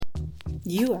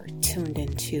You are tuned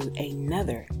into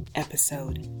another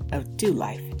episode of Do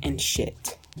Life and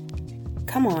Shit.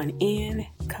 Come on in,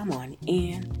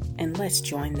 and let's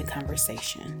join the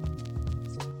conversation.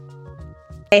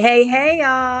 Hey,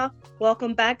 y'all.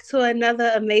 Welcome back to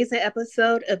another amazing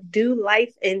episode of Do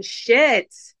Life and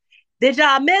Shit. Did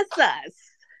y'all miss us?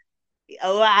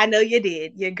 Oh, I know you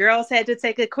did. Your girls had to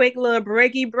take a quick little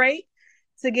break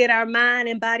to get our mind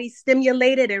and body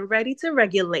stimulated and ready to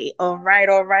regulate. All right.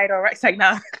 It's like,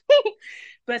 no.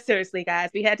 But seriously, guys,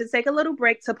 we had to take a little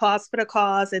break to pause for the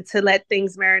cause and to let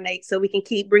things marinate so we can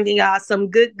keep bringing y'all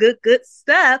some good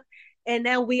stuff. And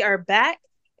now we are back.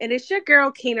 And it's your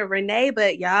girl, Kina Renee.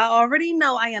 But y'all already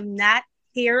know I am not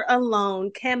here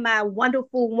alone. Can my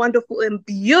wonderful, and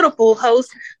beautiful host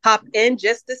hop in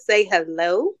just to say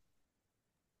hello?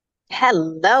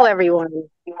 Hello, everyone.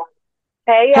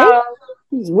 Hey, y'all.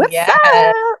 What's Yes.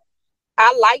 up?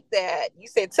 I like that. You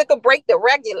said took a break to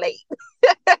regulate.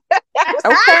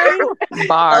 Okay.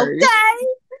 Bars.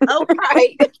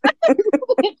 Okay.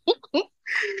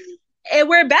 And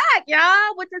we're back,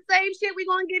 y'all, with the same shit we're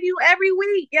going to give you every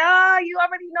week, y'all. You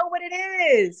already know what it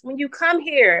is. When you come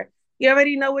here, you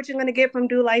already know what you're going to get from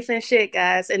Do Life and Shit,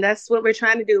 guys. And that's what we're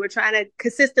trying to do. We're trying to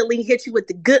consistently hit you with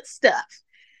the good stuff.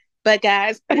 But,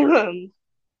 guys,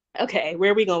 okay,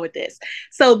 where are we going with this?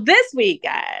 So this week,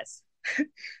 guys,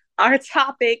 our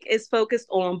topic is focused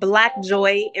on Black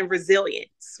joy and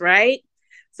resilience, right?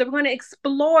 So we're going to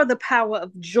explore the power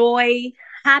of joy,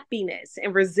 happiness,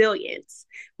 and resilience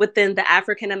within the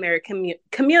African American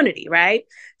community, right?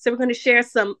 So we're going to share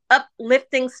some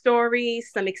uplifting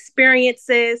stories, some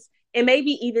experiences, and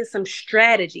maybe even some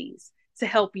strategies to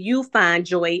help you find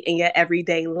joy in your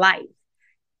everyday life.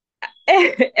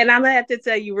 And I'm going to have to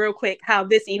tell you real quick how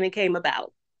this even came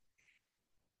about.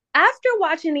 After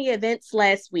watching the events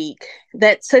last week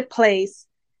that took place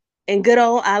in good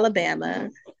old Alabama,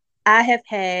 I have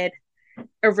had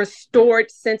a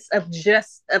restored sense of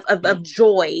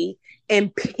joy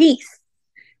and peace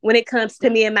when it comes to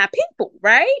me and my people,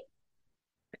 right?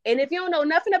 And if you don't know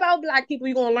nothing about Black people,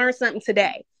 you're going to learn something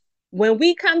today. When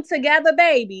we come together,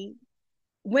 baby,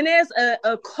 when there's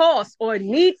a cost or a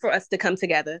need for us to come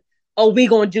together, we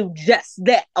going to do just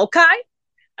that, okay?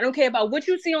 I don't care about what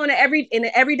you see in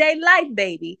the everyday life,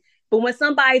 baby. But when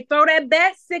somebody throw that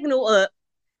bat signal up,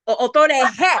 or throw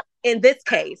that hat, in this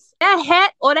case, that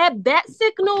hat or that bat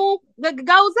signal that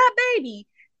goes up, baby,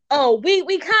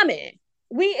 we coming.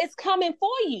 It's coming for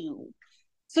you.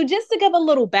 So just to give a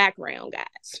little background,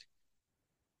 guys.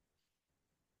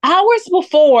 Hours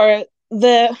before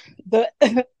the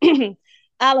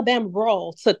Alabama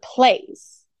brawl took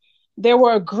place, there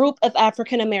were a group of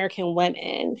African American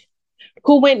women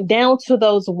who went down to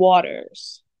those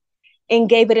waters and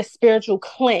gave it a spiritual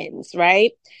cleanse,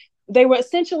 right? They were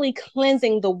essentially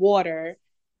cleansing the water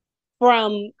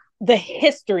from the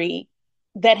history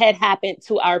that had happened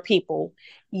to our people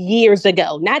years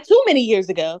ago. Not too many years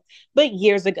ago, but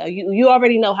years ago. You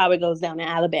already know how it goes down in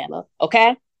Alabama,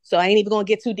 okay? So I ain't even going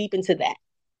to get too deep into that.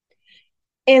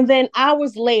 And then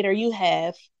hours later, you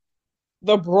have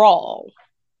the brawl.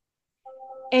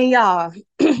 And y'all,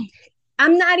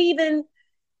 I'm not even...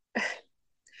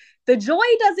 The joy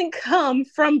doesn't come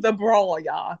from the brawl,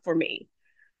 y'all, for me.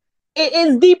 It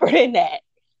is deeper than that.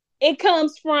 It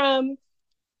comes from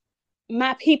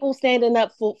my people standing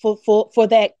up for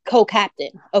that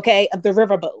co-captain, okay, of the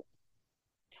riverboat.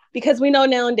 Because we know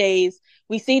nowadays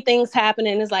we see things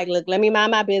happening. It's like, look, let me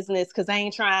mind my business because I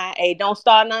ain't trying. Hey, don't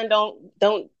start none. Don't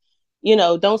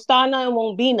start none.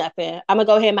 Won't be nothing. I'm gonna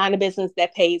go ahead and mind the business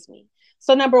that pays me.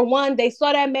 So number one, they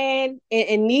saw that man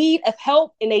in need of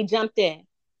help and they jumped in.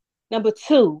 Number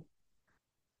two,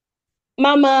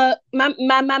 my man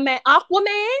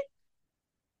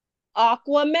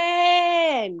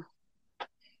Aquaman.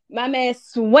 My man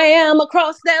swam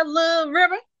across that little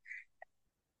river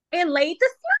and laid the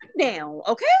slide down,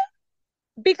 okay?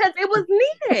 Because it was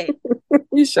needed.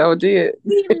 You sure did.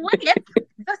 He left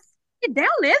the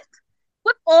downlift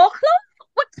with all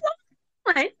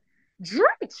clothes on,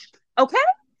 drenched, okay?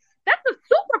 That's a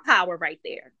superpower right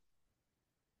there.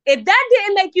 If that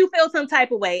didn't make you feel some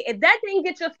type of way, if that didn't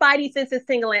get your spidey senses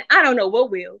tingling, I don't know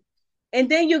what will. And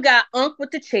then you got Unc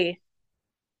with the chair.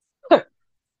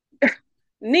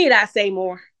 Need I say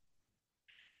more?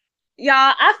 Y'all,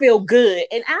 I feel good,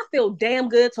 and I feel damn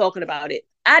good talking about it.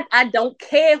 I don't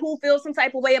care who feels some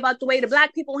type of way about the way the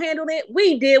Black people handled it.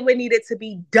 We did what needed to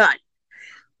be done.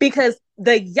 Because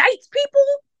the Yikes people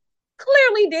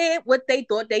clearly did what they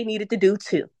thought they needed to do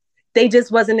too. They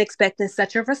just wasn't expecting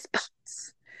such a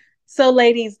response. So,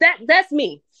 ladies, that's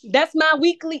me. That's my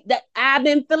weekly, that I've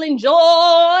been feeling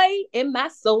joy in my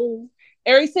soul.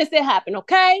 ever since it happened,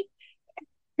 okay?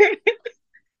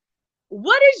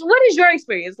 What is your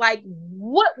experience? Like,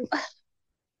 what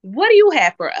do you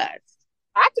have for us?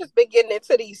 I just been getting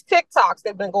into these TikToks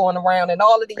that been going around and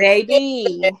all of these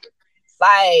Baby.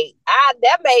 Like,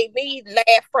 that made me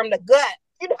laugh from the gut.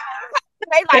 You know,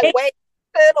 they like, wait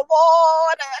to the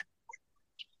water.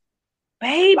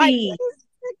 Baby. Like,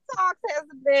 TikToks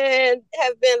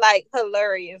have been like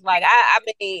hilarious. Like, I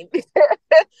mean,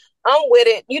 I'm with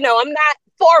it. You know, I'm not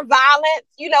for violence.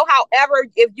 You know, however,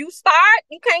 if you start,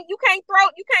 you can't throw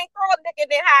a dick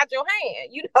and then hide your hand.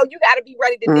 You know, you got to be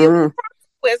ready to deal with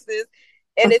consequences,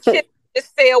 and the chips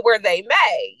just fail where they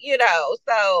may. You know,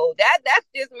 so that's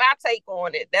just my take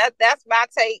on it. That's my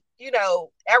take. You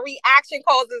know, every action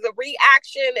causes a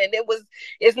reaction, and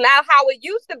it's not how it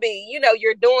used to be. You know,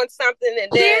 you're doing something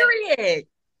and then period.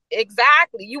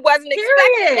 Exactly. You wasn't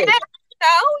expecting that.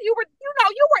 You were in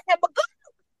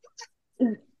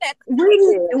the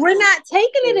we're not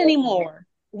taking it anymore.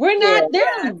 We're not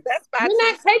them. We're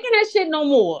not taking that shit no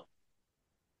more.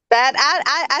 That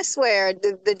I swear,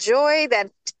 the joy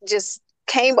that just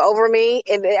came over me,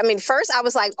 and I mean, first I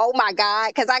was like, "Oh my God,"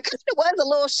 because I kind of was a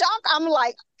little shocked. I'm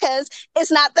like, because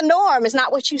it's not the norm. It's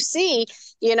not what you see,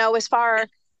 you know, as far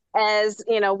as,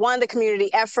 you know, one, the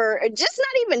community effort, just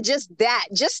not even just that,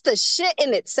 just the shit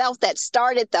in itself that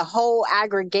started the whole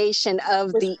aggregation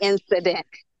of the incident.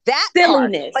 That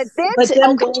silliness, part. But then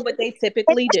them doing what they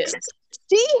typically do.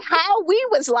 See how we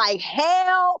was like,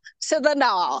 hell to the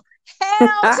no.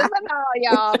 Hell to the no,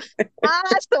 y'all.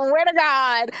 I swear to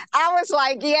God, I was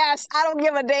like, yes, I don't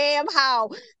give a damn how,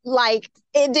 like,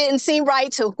 it didn't seem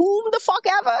right to whom the fuck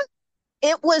ever.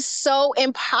 It was so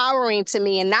empowering to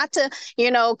me, and not to,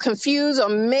 you know, confuse or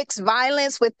mix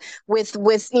violence with,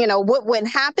 you know, what would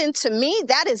happen to me.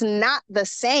 That is not the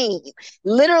same.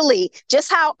 Literally,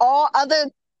 just how all other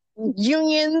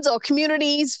unions or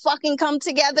communities fucking come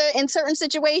together in certain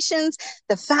situations.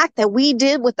 The fact that we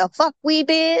did what the fuck we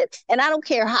did, and I don't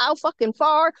care how fucking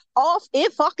far off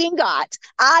it fucking got,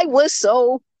 I was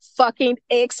so fucking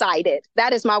excited.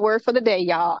 That is my word for the day,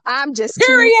 y'all. I'm just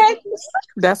period.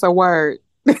 That's a word.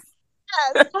 Yes.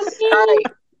 Right.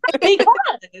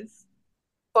 Because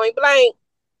point blank.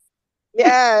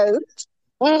 Yes.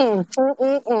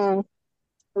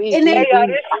 Hey y'all,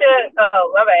 this shit.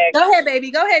 Oh, my bad. Go ahead,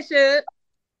 baby. Go ahead, Shug.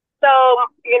 So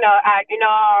I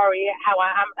already how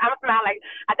I'm smiling. Like,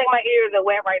 I think my ears are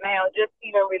wet right now, just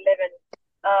even reliving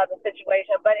the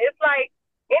situation. But it's like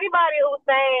anybody who's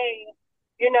saying,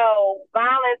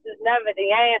 violence is never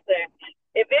the answer.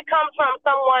 If it comes from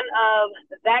someone of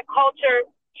that culture,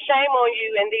 shame on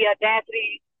you and the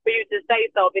audacity for you to say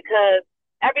so, because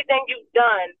everything you've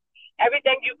done,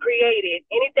 everything you created,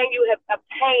 anything you have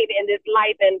obtained in this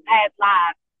life and past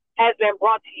lives has been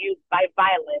brought to you by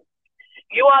violence.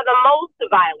 You are the most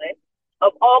violent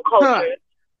of all cultures,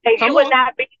 and you would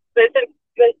not be in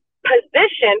the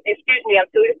position, excuse me, I'm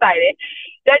too excited,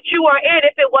 that you are in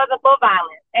if it wasn't for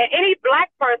violence. And any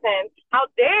Black person, how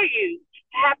dare you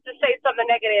have to say something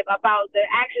negative about the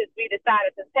actions we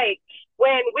decided to take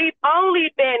when we've only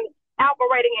been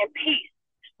operating in peace,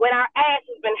 when our ass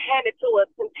has been handed to us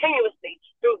continuously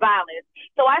through violence.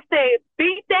 So I say,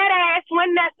 beat that ass when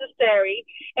necessary,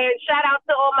 and shout out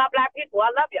to all my Black people.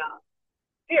 I love y'all.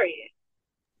 Period.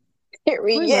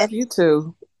 We love you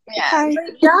too. Yeah.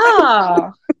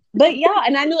 Yeah. But yeah,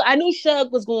 and I knew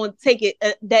Shug was going to take it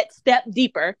that step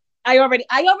deeper. I already,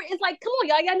 it's like, come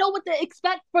on, y'all know what to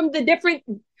expect from the different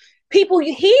people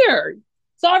you hear.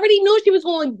 So I already knew she was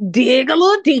going to dig a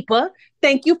little deeper.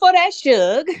 Thank you for that,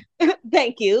 Shug.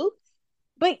 Thank you.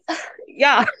 But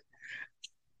yeah.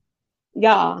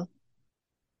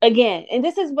 Again, and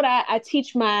this is what I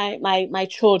teach my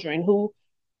children who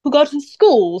go to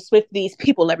schools with these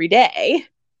people every day.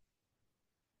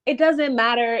 It doesn't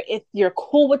matter if you're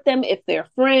cool with them, if they're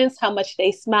friends, how much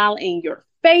they smile in your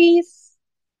face.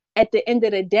 At the end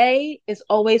of the day, it's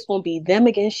always going to be them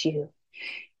against you.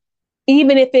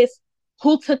 Even if it's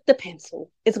who took the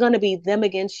pencil, it's going to be them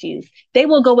against you. They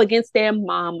will go against their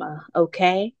mama,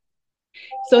 okay?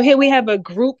 So here we have a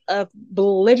group of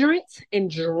belligerent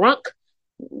and drunk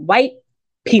white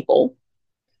people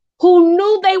who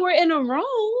knew they were in the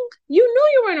wrong. You knew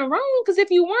you were in the wrong, because if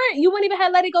you weren't, you wouldn't even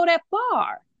have let it go that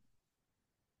far.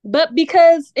 But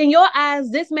because in your eyes,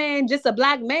 this man, just a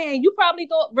Black man, you probably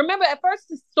thought, remember at first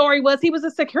the story was he was a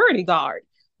security guard,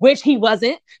 which he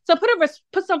wasn't. So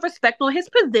put some respect on his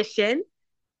position.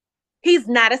 He's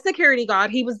not a security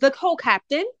guard. He was the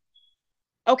co-captain.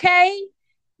 Okay?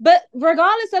 But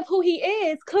regardless of who he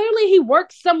is, clearly he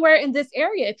works somewhere in this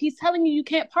area. If he's telling you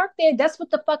can't park there, that's what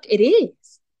the fuck it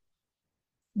is.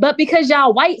 But because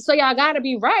y'all white, so y'all gotta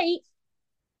be right,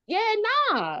 Yeah,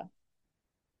 nah.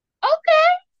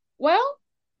 Okay. Well,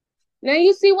 now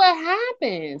you see what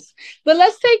happens. But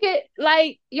let's take it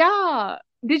like, y'all,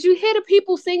 did you hear the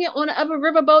people singing on the other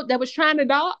riverboat that was trying to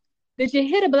dock? Did you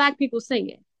hear the black people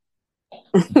singing?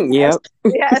 Yep.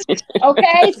 Yes.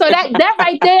 Okay, so that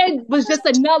right there was just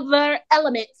another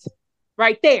element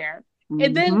right there.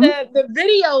 And then Mm-hmm.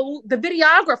 the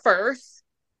videographers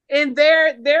and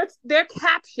their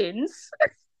captions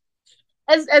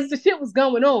as the shit was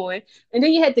going on. And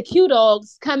then you had the Q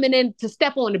dogs coming in to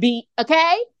step on the beat,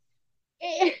 okay?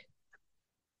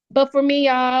 But for me,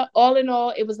 y'all, all in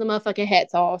all, it was the motherfucking hat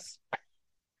toss.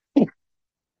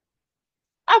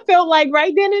 I felt like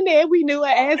right then and there, we knew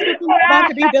an ass whooping was about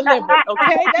to be delivered.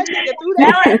 Okay, that nigga threw that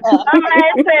Now shit up, my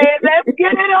man said, let's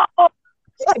get it on.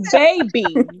 baby,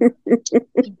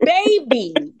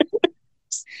 baby.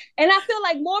 And I feel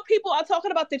like more people are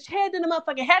talking about the chair than the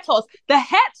motherfucking hat toss. The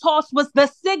hat toss was the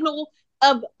signal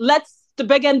of let's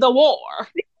begin the war.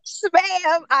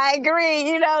 Ma'am, I agree.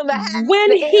 You know, the hat, When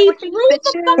the he earrings, threw the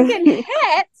the shoes. fucking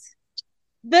hat,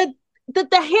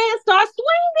 the hand starts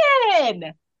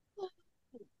swinging.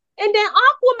 And then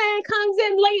Aquaman comes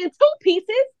in laying two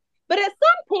pieces. But at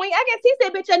some point, I guess he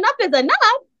said, bitch, enough is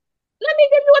enough. Let me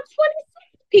give you a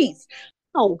 26 piece.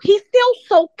 Oh, he's still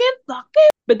soaking fucking.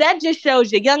 But that just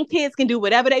shows you young kids can do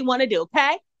whatever they want to do,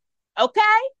 okay? Okay?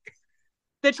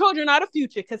 The children are the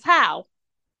future, because how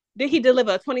did he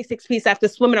deliver a 26 piece after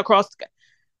swimming across the...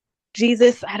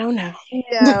 Jesus, I don't know.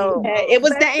 No, It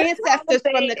was the this whole ancestors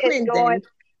from thing the is going cleansing.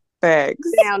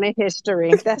 Facts. down in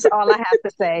history. That's all I have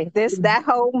to say. That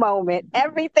whole moment,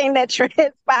 everything that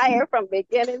transpired from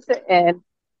beginning to end,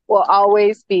 will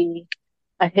always be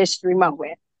a history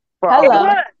moment for It all of Hello.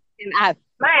 us. was, And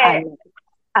man.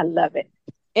 I love it.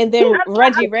 And then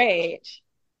Reggie Reg.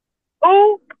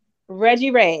 Who?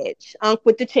 Reggie Reg, Unc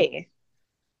with the chair.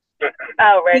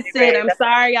 Oh, He Reggie said, Ray. I'm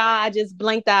sorry, y'all. I just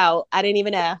blinked out. I didn't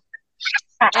even know.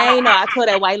 I ain't know. I tore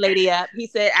that white lady up. He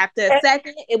said, after a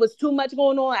second, it was too much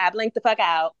going on. I blinked the fuck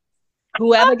out.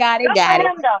 Whoever got it, Good for got it.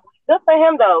 him though. Good for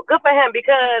him though. Good for him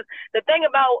because the thing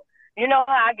about you know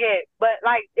how I get, but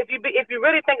like if you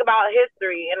really think about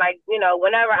history and like you know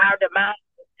whenever our demise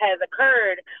has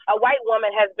occurred, a white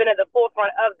woman has been at the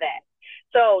forefront of that.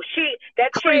 So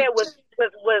that chair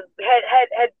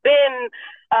had been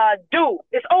due.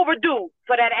 It's overdue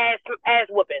for that ass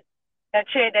whooping. That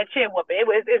chair whooping.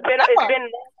 It's been a long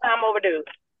time overdue.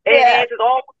 Yeah. It is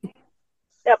all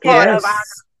a part of our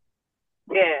Yes.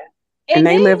 yeah. And And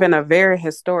they live then, in a very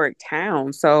historic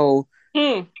town. So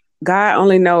hmm, God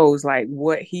only knows like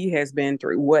what he has been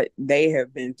through, what they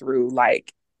have been through.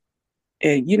 Like,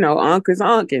 and you know, Unc is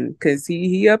Unkin because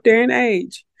he up there in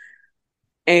age.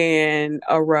 And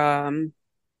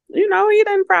you know, he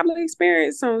done probably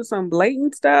experienced some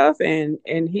blatant stuff and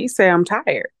he say I'm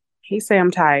tired. He say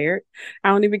I'm tired. I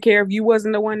don't even care if you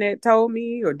wasn't the one that told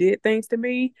me or did things to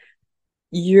me.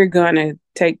 You're gonna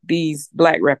take these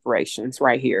black reparations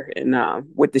right here and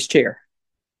with this chair.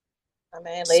 my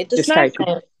man laid the Just smack take them.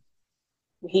 down.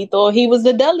 He thought he was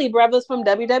the Dudley brothers from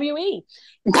WWE.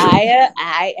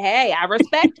 I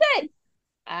respect it.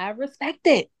 I respect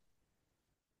it.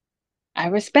 I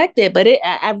respect it. But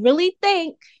I really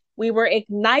think we were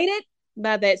ignited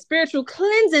by that spiritual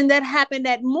cleansing that happened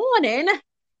that morning.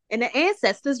 And the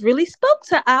ancestors really spoke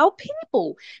to our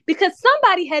people because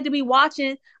somebody had to be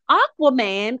watching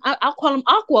Aquaman. I'll call him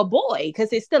Aqua Boy because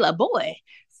he's still a boy.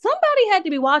 Somebody had to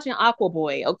be watching Aqua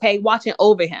Boy, okay, watching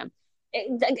over him.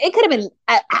 It could have been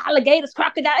alligators,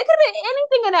 crocodile. It could have been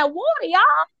anything in that water,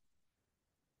 y'all.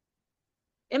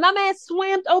 And my man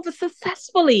swam over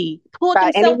successfully, pulled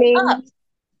By any himself up, means,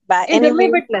 by and any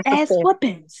means delivered ass necessary.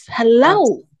 whoopings.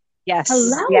 Hello. Yes,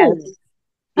 yes, Hello.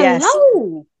 yes.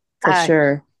 Hello. For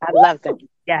sure. I love that.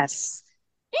 Yes.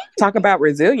 Talk about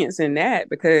resilience in that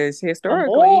because Come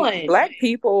historically on. black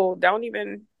people don't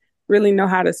even really know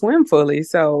how to swim fully.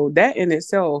 So that in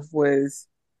itself was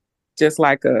just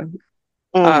like a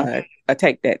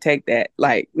take that.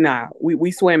 Like, nah,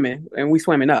 we swimming and we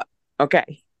swimming up.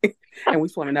 Okay. And we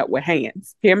swimming up with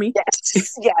hands. Hear me?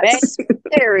 Yes, yes.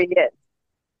 Period.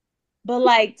 But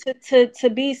like to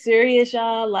be serious,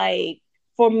 y'all, like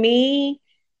for me,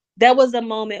 that was a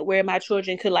moment where my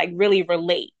children could like really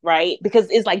relate, right? Because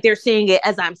it's like they're seeing it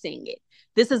as I'm seeing it.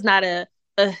 This is not a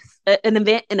an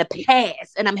event in the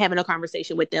past, and I'm having a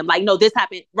conversation with them. Like, no, this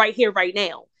happened right here, right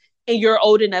now, and you're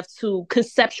old enough to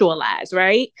conceptualize,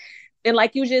 right? And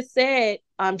like you just said,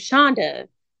 Shonda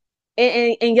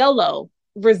and Yolo,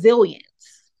 resilience,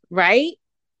 right?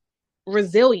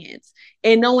 Resilience,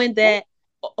 and knowing that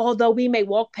although we may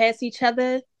walk past each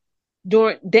other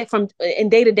during that from in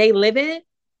day to day living,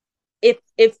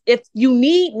 if you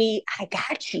need me, I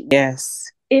got you.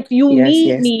 Yes. If you Yes, need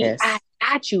yes, me, I yes.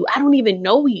 got you. I don't even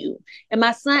know you. And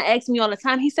my son asks me all the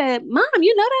time, he said, Mom,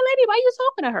 you know that lady? Why you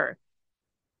talking to her?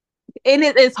 And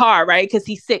it's hard, right? Because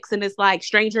he's 6 and it's like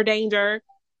stranger danger.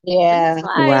 And it's Yeah.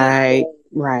 like, Right,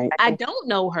 right. I don't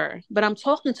know her, but I'm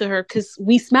talking to her because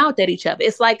we smiled at each other.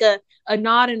 It's like a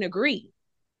nod and agree.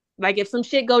 Like if some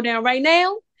shit go down right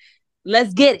now,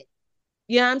 let's get it.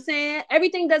 You know what I'm saying?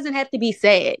 Everything doesn't have to be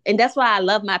said. And that's why I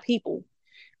love my people.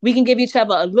 We can give each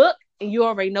other a look and you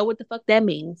already know what the fuck that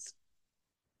means.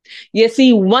 You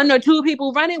see 1 or 2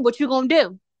 people running, what you gonna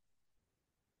do?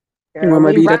 I'm Girl, gonna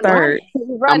we be the running. third. We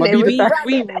I'm gonna running. be the We third.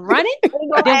 We running. running, We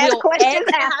gonna then ask we'll questions ask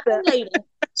what after. happened later.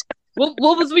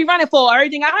 What was we running for?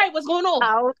 Everything all right? What's going on?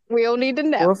 Oh, we don't need to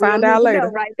know. We'll We find don't need out to know later.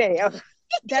 right there.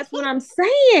 That's what I'm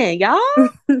saying, y'all.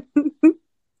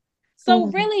 So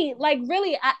really,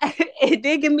 it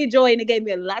did give me joy and it gave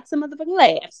me lots of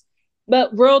motherfucking laughs. But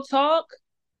real talk,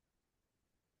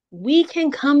 we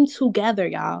can come together,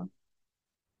 y'all.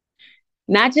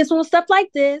 Not just on stuff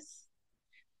like this,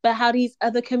 but how these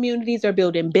other communities are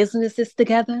building businesses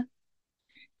together,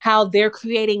 how they're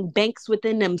creating banks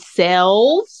within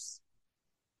themselves.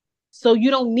 So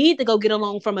you don't need to go get a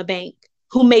loan from a bank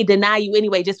who may deny you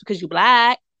anyway just because you're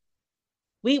Black.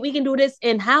 We can do this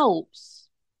in house.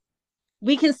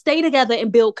 We can stay together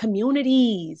and build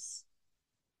communities.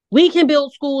 We can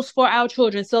build schools for our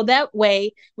children so that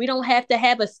way we don't have to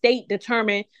have a state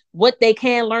determine what they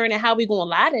can learn and how we going to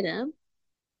lie to them.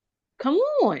 Come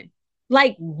on.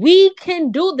 Like we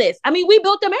can do this. I mean, we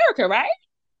built America, right?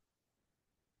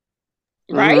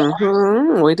 Right?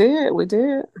 Mm-hmm. We did. We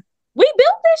did. We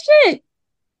built this shit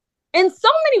in so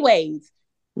many ways.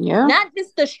 Yeah. Not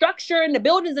just the structure and the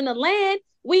buildings and the land.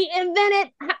 We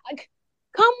invented.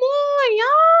 Come on,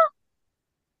 y'all.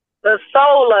 The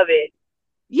soul of it.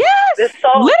 The Yes,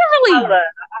 soul of literally. our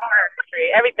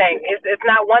history. Everything. It's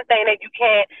not one thing that you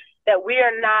can't, that we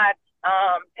are not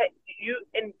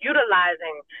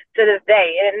utilizing to this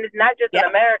day. And it's not just in Yeah.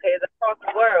 America, it's across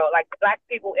the world. Like Black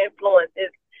people influence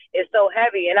is so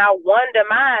heavy. And our one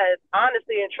demise,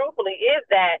 honestly and truthfully, is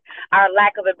that our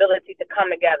lack of ability to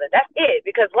come together. That's it.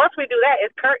 Because once we do that,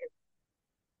 it's curtains.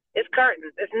 It's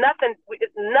curtains. It's nothing.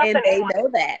 It's And nothing. they know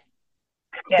that.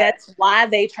 Yeah. That's why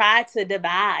they try to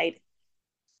divide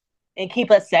and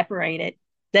keep us separated.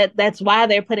 That's why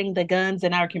they're putting the guns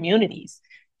in our communities.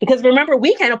 Because remember,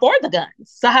 we can't afford the guns.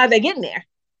 So how are they getting there?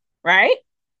 Right?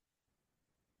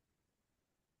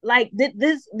 Like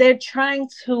this, they're trying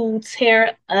to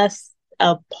tear us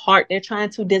apart. They're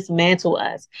trying to dismantle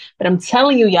us. But I'm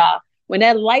telling you, y'all, when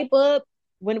that light bulb,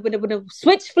 when the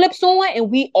switch flips on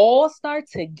and we all start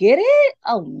to get it,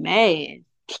 oh man,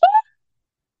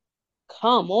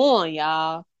 come on,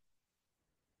 y'all.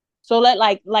 So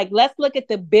let's look at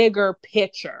the bigger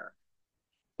picture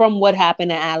from what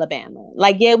happened in Alabama.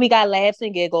 Like, yeah, we got laughs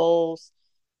and giggles.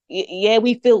 Yeah,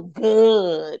 we feel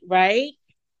good, right?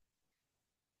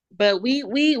 But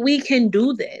we can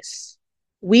do this.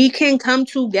 We can come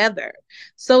together.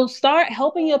 So start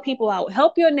helping your people out.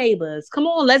 Help your neighbors. Come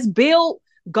on, let's build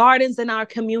gardens in our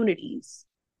communities.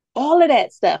 All of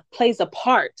that stuff plays a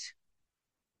part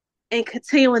in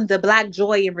continuing the Black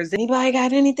joy and resilience. Anybody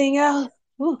got anything else?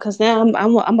 Because now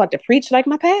I'm about to preach like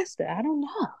my pastor. I don't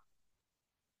know.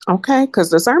 Okay, because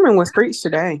the sermon was preached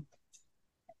today.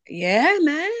 Yeah,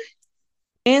 man.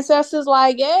 Ancestors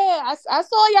like, yeah, I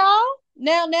saw y'all.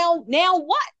 Now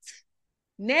what?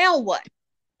 Now what?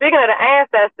 Speaking of the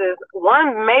ancestors,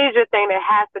 one major thing that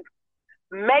has to,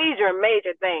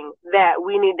 major thing that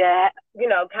we need to,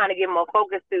 kind of give more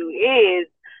focus to is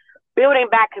building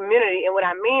back community. And what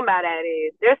I mean by that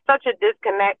is there's such a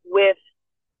disconnect with,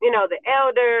 the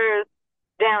elders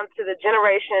down to the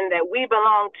generation that we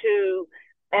belong to,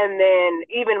 and then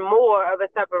even more of a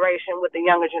separation with the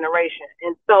younger generation.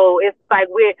 And so it's like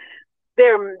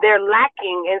they're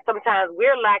lacking, and sometimes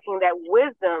we're lacking that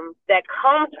wisdom that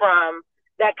comes from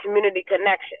that community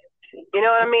connection. You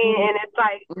know what I mean? And it's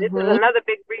like this is another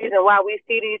big reason why we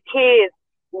see these kids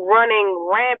running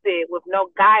rampant with no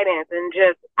guidance and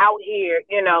just out here,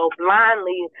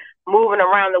 blindly moving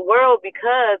around the world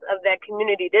because of that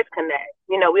community disconnect.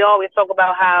 We always talk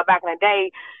about how back in the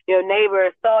day, your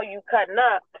neighbors saw you cutting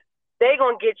up, they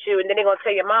gonna get you, and then they gonna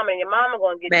tell your mama, and your mama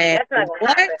gonna get you. That's not gonna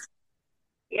happen.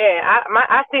 Yeah,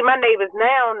 I see my neighbors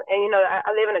now, and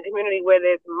I live in a community where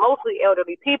there's mostly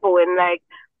elderly people, and like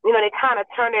they kind of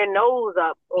turn their nose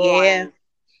up on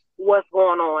what's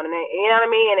going on, and you know what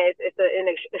I mean. And it's an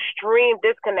extreme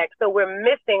disconnect. So we're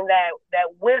missing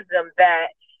that wisdom that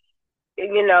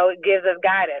gives us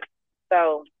guidance.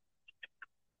 So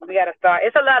We got to start.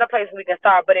 It's a lot of places we can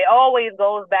start, but it always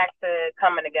goes back to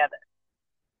coming together.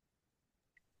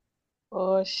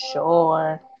 For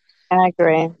sure. I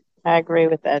agree. I agree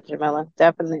with that, Jamila.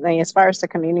 Definitely. As far as the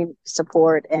community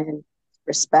support and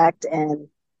respect and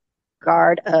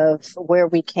guard of where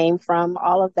we came from,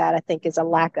 all of that I think is a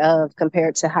lack of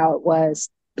compared to how it was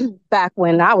back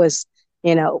when I was,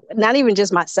 not even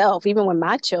just myself, even when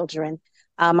my children,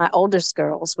 my oldest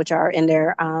girls, which are in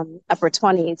their upper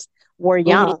 20s, were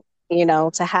Mm-hmm.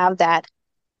 young, to have that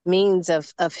means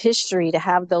of history, to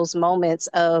have those moments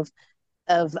of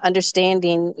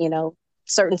understanding,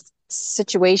 certain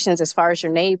situations as far as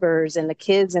your neighbors and the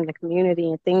kids in the community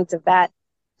and things of that,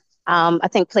 I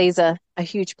think plays a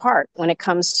huge part when it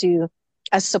comes to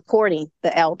us supporting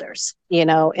the elders, in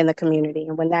the community.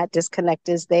 And when that disconnect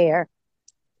is there,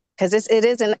 because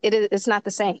it's not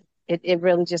the same. It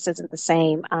really just isn't the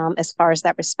same as far as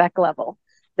that respect level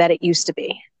that it used to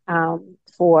be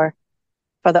for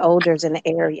the elders in the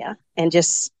area, and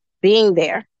just being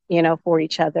there, for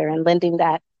each other and lending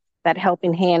that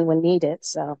helping hand when needed.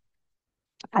 So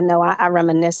I know I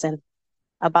reminiscing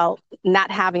about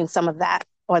not having some of that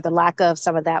or the lack of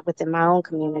some of that within my own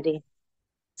community.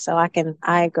 So I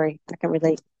agree. I can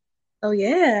relate. Oh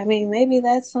yeah. I mean, maybe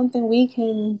that's something we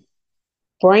can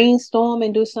brainstorm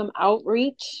and do some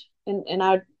outreach in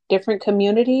our different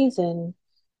communities, and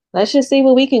let's just see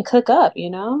what we can cook up,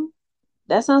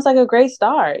 That sounds like a great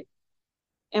start.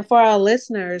 And for our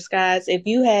listeners, guys, if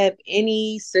you have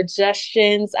any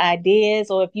suggestions, ideas,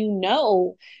 or if you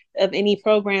know of any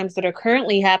programs that are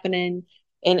currently happening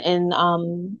in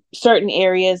certain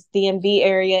areas, DMV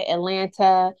area,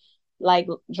 Atlanta, like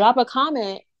drop a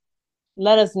comment,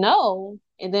 let us know,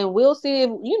 and then we'll see if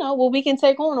what we can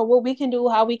take on or what we can do,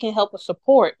 how we can help with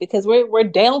support, because we're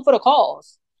down for the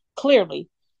cause, clearly.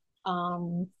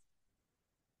 Um,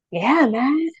 yeah,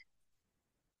 man.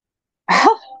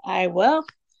 All right, well,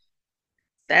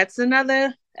 that's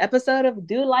another episode of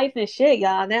Do Life and Shit,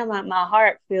 y'all. Now my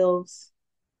heart feels,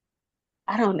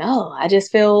 I don't know. I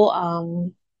just feel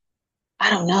I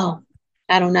don't know.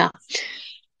 I don't know.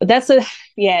 But this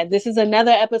is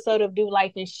another episode of Do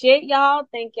Life and Shit, y'all.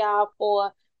 Thank y'all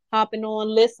for hopping on,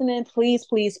 listening. Please,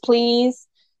 please, please,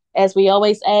 as we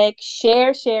always ask,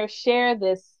 share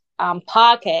this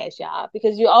podcast, y'all,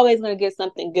 because you're always gonna get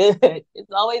something good.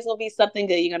 It's always gonna be something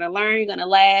good. You're gonna learn, you're gonna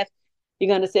laugh,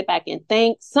 you're gonna sit back and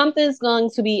think. Something's going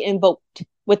to be invoked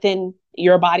within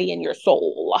your body and your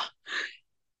soul.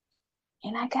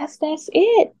 And I guess that's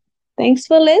it. Thanks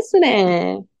for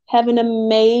listening. Have an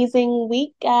amazing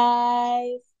week,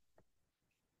 guys.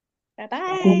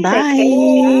 Bye-bye. Take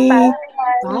care. Bye.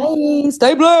 Bye. Bye.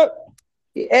 Stay black.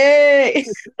 Hey.